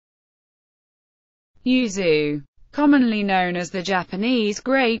Yuzu, commonly known as the Japanese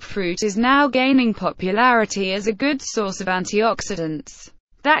grapefruit, is now gaining popularity as a good source of antioxidants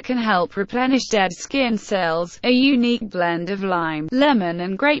that can help replenish dead skin cells. A unique blend of lime, lemon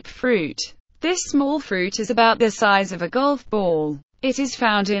and grapefruit. This small fruit is about the size of a golf ball. It is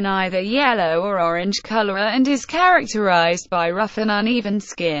found in either yellow or orange color and is characterized by rough and uneven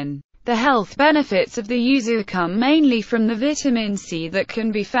skin. The health benefits of the yuzu come mainly from the vitamin C that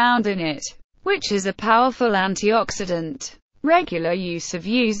can be found in it, which is a powerful antioxidant. Regular use of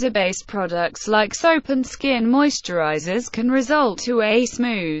yuzu-based products like soap and skin moisturizers can result to a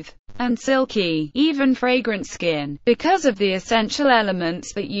smooth and silky, even fragrant skin, because of the essential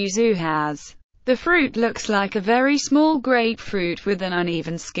elements that yuzu has. The fruit looks like a very small grapefruit with an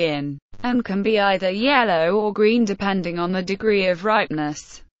uneven skin, and can be either yellow or green depending on the degree of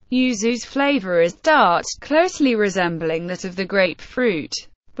ripeness. Yuzu's flavor is tart, closely resembling that of the grapefruit,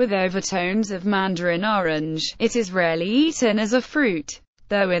 with overtones of mandarin orange. It is rarely eaten as a fruit,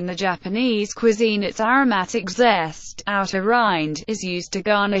 though in the Japanese cuisine its aromatic zest, outer rind, is used to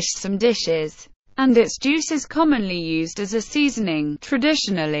garnish some dishes, and its juice is commonly used as a seasoning.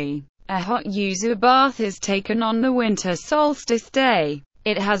 Traditionally, a hot yuzu bath is taken on the winter solstice day.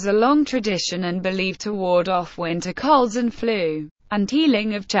 It has a long tradition and believed to ward off winter colds and flu, and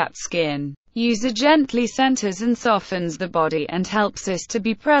healing of chapped skin. Yuzu gently centers and softens the body and helps this to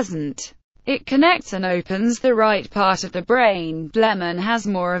be present. It connects and opens the right part of the brain. Lemon has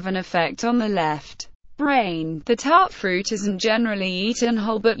more of an effect on the left brain. The tart fruit isn't generally eaten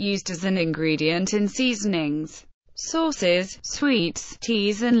whole but used as an ingredient in seasonings, sauces, sweets,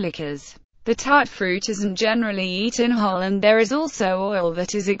 teas and liquors. The tart fruit isn't generally eaten whole, and there is also oil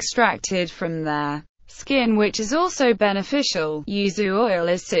that is extracted from their skin, which is also beneficial. Yuzu oil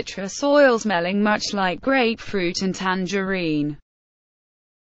is citrus oil smelling much like grapefruit and tangerine.